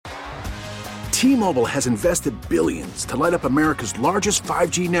T-Mobile has invested billions to light up America's largest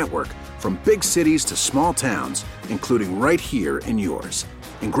 5G network, from big cities to small towns, including right here in yours.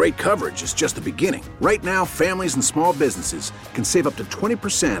 And great coverage is just the beginning. Right now, families and small businesses can save up to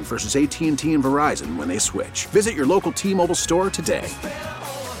 20% versus AT&T and Verizon when they switch. Visit your local T-Mobile store today.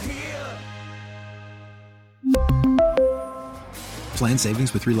 Plan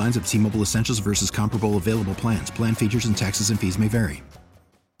savings with 3 lines of T-Mobile Essentials versus comparable available plans. Plan features and taxes and fees may vary.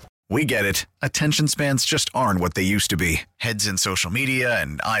 We get it. Attention spans just aren't what they used to be. Heads in social media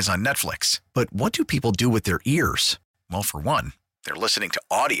and eyes on Netflix. But what do people do with their ears? Well, for one, they're listening to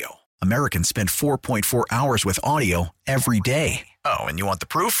audio. Americans spend 4.4 hours with audio every day. Oh, and you want the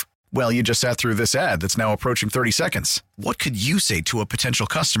proof? Well, you just sat through this ad that's now approaching 30 seconds. What could you say to a potential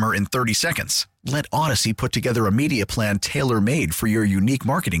customer in 30 seconds? Let Odyssey put together a media plan tailor-made for your unique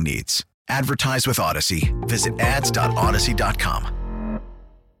marketing needs. Advertise with Odyssey. Visit ads.odyssey.com.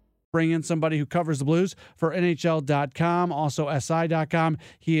 Bring in somebody who covers the Blues for NHL.com, also SI.com.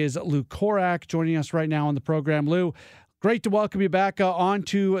 He is Lou Korak joining us right now on the program. Lou, great to welcome you back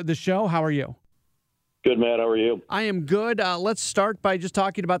onto the show. How are you? Good, Matt. How are you? I am good. Let's start by just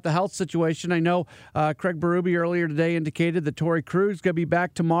talking about the health situation. I know Craig Berube earlier today indicated that Torey Krug is going to be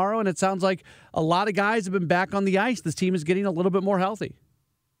back tomorrow, and it sounds like a lot of guys have been back on the ice. This team is getting a little bit more healthy.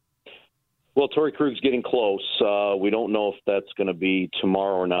 Well, Torey Krug's getting close. We don't know if that's going to be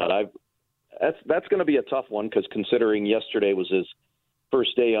tomorrow or not. That's going to be a tough one because considering yesterday was his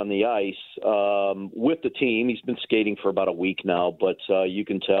first day on the ice with the team. He's been skating for about a week now, but you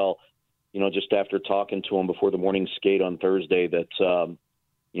can tell, just after talking to him before the morning skate on Thursday that,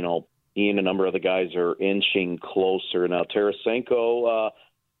 he and a number of the guys are inching closer. Now, Tarasenko,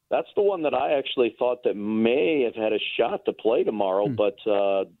 that's the one that I actually thought that may have had a shot to play tomorrow, but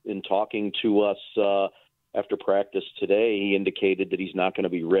in talking to us after practice today, he indicated that he's not going to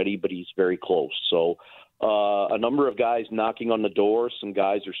be ready, but he's very close. So a number of guys knocking on the door. Some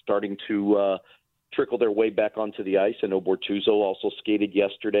guys are starting to trickle their way back onto the ice. I know Bortuzzo also skated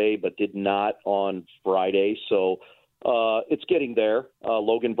yesterday, but did not on Friday. So it's getting there.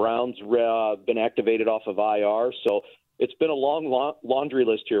 Logan Brown's been activated off of IR. So it's been a long laundry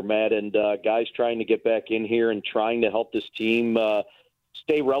list here, Matt, and guys trying to get back in here and trying to help this team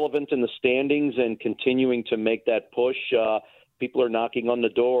stay relevant in the standings and continuing to make that push. People are knocking on the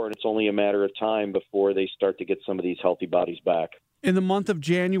door, and it's only a matter of time before they start to get some of these healthy bodies back. In the month of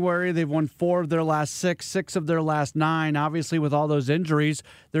January, they've won 4 of their last 6 of their last 9. Obviously, with all those injuries,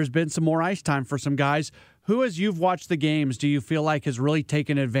 there's been some more ice time for some guys. Who, as you've watched the games, do you feel like has really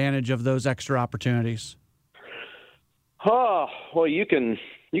taken advantage of those extra opportunities? Well, you can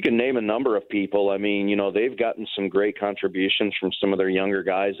name a number of people. I mean, they've gotten some great contributions from some of their younger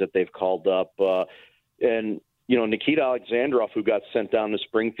guys that they've called up. And Nikita Alexandrov, who got sent down to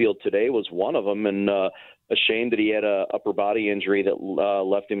Springfield today, was one of them. And a shame that he had a upper body injury that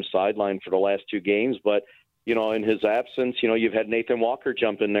left him sidelined for the last 2 games. But, in his absence, you've had Nathan Walker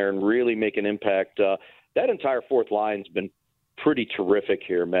jump in there and really make an impact. That entire fourth line's been pretty terrific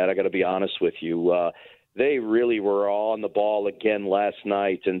here, Matt. I got to be honest with you. They really were all on the ball again last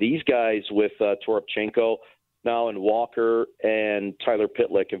night. And these guys with Toropchenko now and Walker and Tyler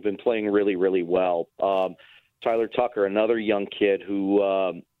Pitlick have been playing really, really well. Tyler Tucker, another young kid who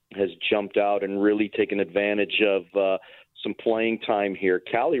has jumped out and really taken advantage of some playing time here.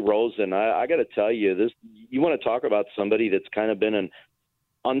 Callie Rosen, I got to tell you, you want to talk about somebody that's kind of been an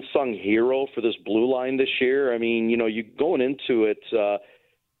unsung hero for this blue line this year. I mean, you going into it,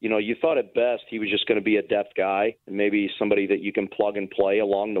 you thought at best he was just going to be a depth guy and maybe somebody that you can plug and play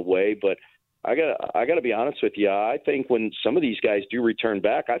along the way. But I got to be honest with you. I think when some of these guys do return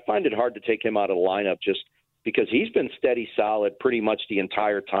back, I find it hard to take him out of the lineup just because he's been steady solid pretty much the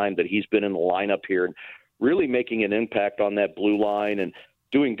entire time that he's been in the lineup here and really making an impact on that blue line and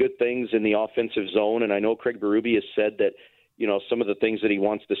doing good things in the offensive zone. And I know Craig Berube has said that, some of the things that he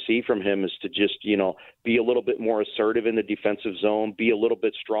wants to see from him is to just, be a little bit more assertive in the defensive zone, be a little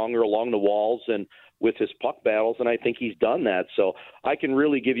bit stronger along the walls and with his puck battles, and I think he's done that. So I can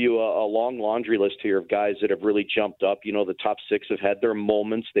really give you a long laundry list here of guys that have really jumped up. The top 6 have had their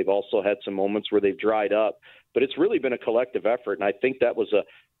moments. They've also had some moments where they've dried up. But it's really been a collective effort, and I think that was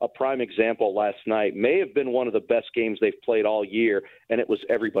a prime example last night. May have been one of the best games they've played all year, and it was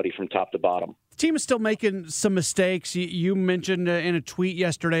everybody from top to bottom. The team is still making some mistakes. You mentioned in a tweet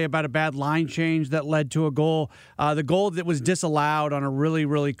yesterday about a bad line change that led to a goal. The goal that was disallowed on a really,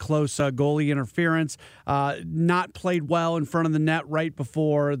 really close goalie interference. Not played well in front of the net right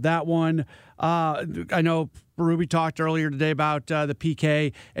before that one. I know Berube talked earlier today about the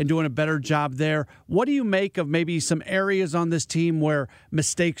PK and doing a better job there. What do you make of maybe some areas on this team where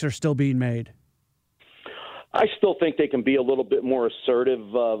mistakes are still being made? I still think they can be a little bit more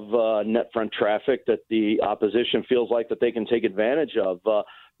assertive of net front traffic that the opposition feels like that they can take advantage of.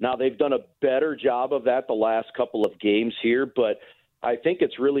 Now, they've done a better job of that the last couple of games here, but I think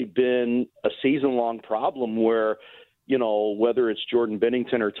it's really been a season-long problem where, whether it's Jordan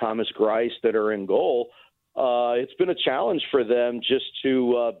Bennington or Thomas Grice that are in goal, it's been a challenge for them just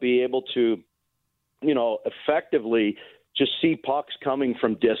to be able to, effectively just see pucks coming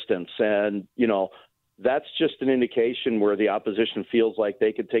from distance. And, that's just an indication where the opposition feels like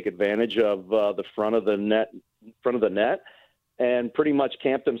they could take advantage of the front of the net and pretty much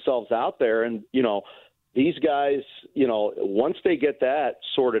camp themselves out there. And, these guys, once they get that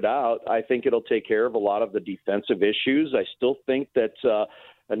sorted out, I think it'll take care of a lot of the defensive issues. I still think that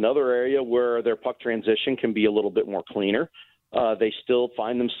another area where their puck transition can be a little bit more cleaner. They still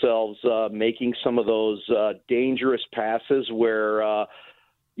find themselves making some of those dangerous passes where,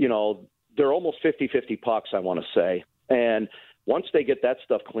 they're almost 50-50 pucks, I want to say. And once they get that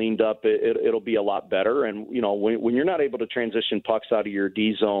stuff cleaned up, it'll be a lot better. And, when you're not able to transition pucks out of your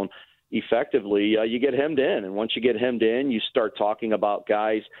D zone effectively, you get hemmed in. And once you get hemmed in, you start talking about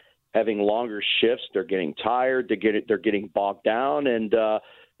guys having longer shifts. They're getting tired. They're getting bogged down. And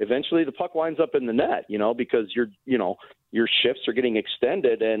eventually the puck winds up in the net, because your shifts are getting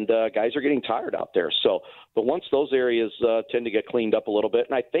extended and guys are getting tired out there. So, but once those areas tend to get cleaned up a little bit,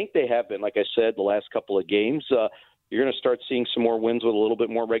 and I think they have been, like I said, the last couple of games, you're going to start seeing some more wins with a little bit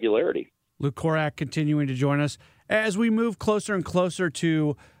more regularity. Luke Korak continuing to join us. As we move closer and closer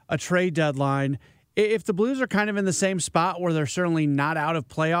to a trade deadline, if the Blues are kind of in the same spot where they're certainly not out of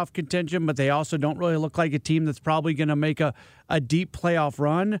playoff contention, but they also don't really look like a team that's probably going to make a deep playoff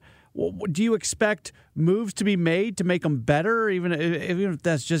run, do you expect moves to be made to make them better, even if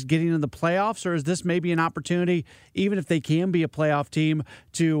that's just getting in the playoffs? Or is this maybe an opportunity, even if they can be a playoff team,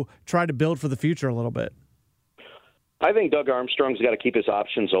 to try to build for the future a little bit? I think Doug Armstrong's got to keep his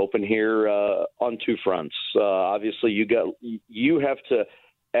options open here on two fronts. Obviously, you have to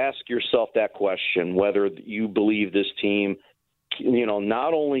ask yourself that question, whether you believe this team,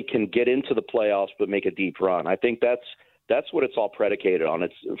 not only can get into the playoffs but make a deep run. I think that's what it's all predicated on.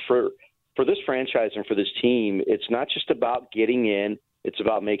 It's for this franchise and for this team, it's not just about getting in, it's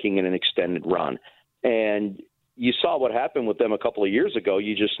about making it an extended run. And you saw what happened with them a couple of years ago.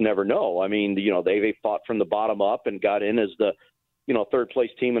 You just never know. I mean, they fought from the bottom up and got in as the third place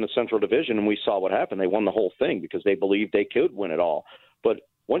team in the Central Division, and we saw what happened. They won the whole thing because they believed they could win it all. But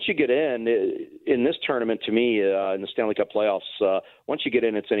once you get in this tournament, to me, in the Stanley Cup playoffs, once you get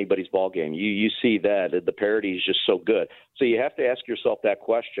in, it's anybody's ball game. You see that the parity is just so good. So you have to ask yourself that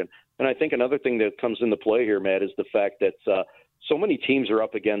question. And I think another thing that comes into play here, Matt, is the fact that so many teams are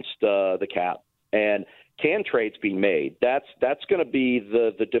up against the cap. And can trades be made? That's going to be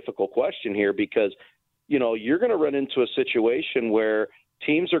the difficult question here, because you're going to run into a situation where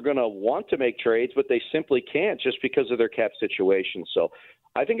teams are going to want to make trades, but they simply can't just because of their cap situation. So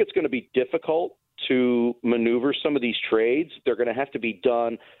I think it's going to be difficult to maneuver some of these trades. They're going to have to be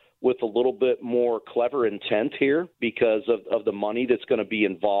done with a little bit more clever intent here because of the money that's going to be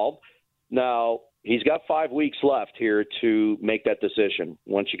involved. Now, he's got 5 weeks left here to make that decision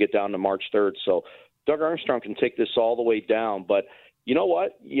once you get down to March 3rd. So Doug Armstrong can take this all the way down. But you know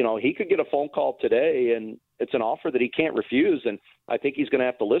what? He could get a phone call today, and it's an offer that he can't refuse, and I think he's going to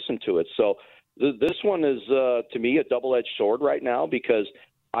have to listen to it. So this one is, to me, a double-edged sword right now, because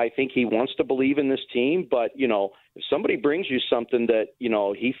I think he wants to believe in this team. But, if somebody brings you something that,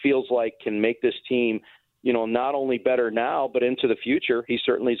 he feels like can make this team, not only better now, but into the future, he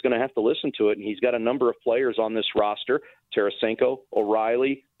certainly is going to have to listen to it. And he's got a number of players on this roster, Tarasenko,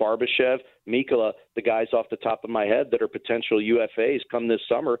 O'Reilly, Barbashev, Mikkola, the guys off the top of my head that are potential UFAs come this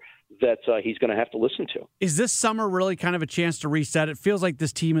summer that he's going to have to listen to. Is this summer really kind of a chance to reset? It feels like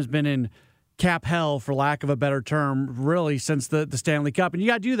this team has been in cap hell, for lack of a better term, really since the Stanley Cup. And you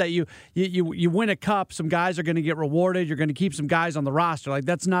got to do that. You win a cup, some guys are going to get rewarded. You're going to keep some guys on the roster. Like,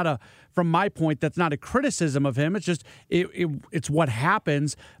 that's not from my point, that's not a criticism of him. It's just it's what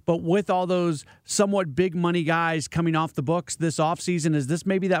happens. But with all those somewhat big money guys coming off the books this offseason, is this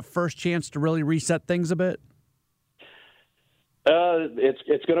maybe that first chance to really reset things a bit?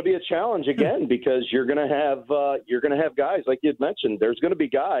 It's going to be a challenge again, because you're going to have guys like you'd mentioned. There's going to be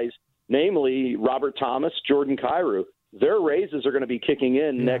guys, namely Robert Thomas, Jordan Kyrou. Their raises are going to be kicking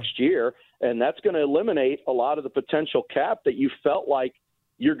in next year, and that's going to eliminate a lot of the potential cap that you felt like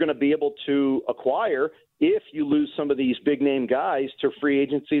you're going to be able to acquire if you lose some of these big-name guys to free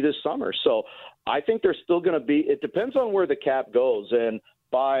agency this summer. So I think there's still going to be – it depends on where the cap goes, and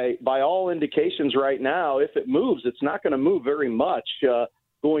by all indications right now, if it moves, it's not going to move very much.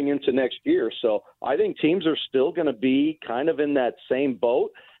 going into next year. So I think teams are still going to be kind of in that same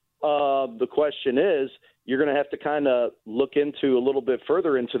boat. The question is, you're going to have to kind of look into a little bit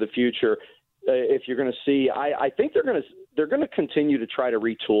further into the future if you're going to see. I think they're going to continue to try to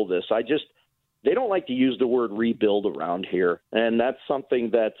retool this. They don't like to use the word rebuild around here, and that's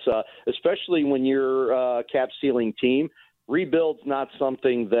something that's especially when you're a cap ceiling team. Rebuild's not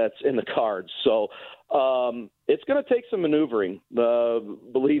something that's in the cards. So it's going to take some maneuvering,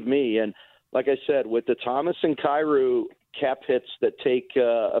 believe me. And like I said, with the Thomas and Kyrou cap hits that take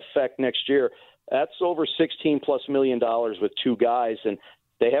effect next year, that's over $16+ million with two guys. And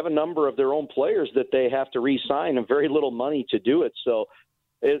they have a number of their own players that they have to re-sign and very little money to do it. So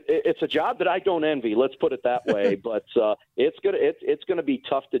it's a job that I don't envy. Let's put it that way. But it's gonna be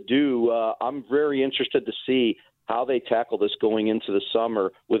tough to do. I'm very interested to see how they tackle this going into the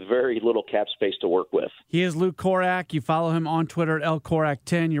summer with very little cap space to work with. He is Luke Korak. You follow him on Twitter at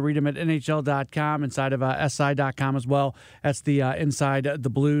LKorak10. You read him at NHL.com, inside of SI.com as well. That's the Inside the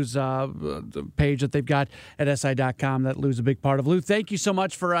Blues page that they've got at SI.com that Lou's a big part of. Lou, thank you so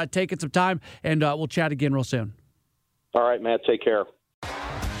much for taking some time, and we'll chat again real soon. All right, Matt. Take care.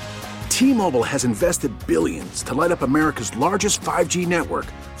 T-Mobile has invested billions to light up America's largest 5G network,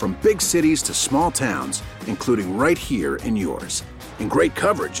 from big cities to small towns, including right here in yours. And great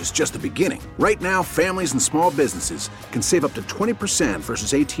coverage is just the beginning. Right now, families and small businesses can save up to 20%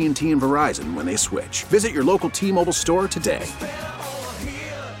 versus AT&T and Verizon when they switch. Visit your local T-Mobile store today.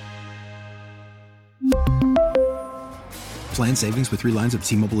 Plan savings with 3 lines of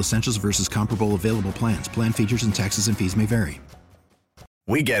T-Mobile Essentials versus comparable available plans. Plan features and taxes and fees may vary.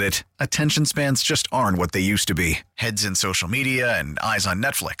 We get it. Attention spans just aren't what they used to be. Heads in social media and eyes on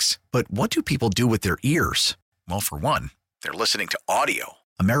Netflix. But what do people do with their ears? Well, for one, they're listening to audio.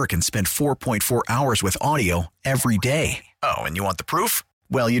 Americans spend 4.4 hours with audio every day. Oh, and you want the proof?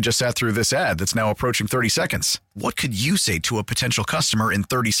 Well, you just sat through this ad that's now approaching 30 seconds. What could you say to a potential customer in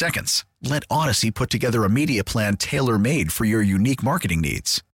 30 seconds? Let Odyssey put together a media plan tailor-made for your unique marketing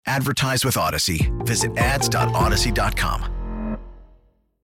needs. Advertise with Odyssey. Visit ads.odyssey.com.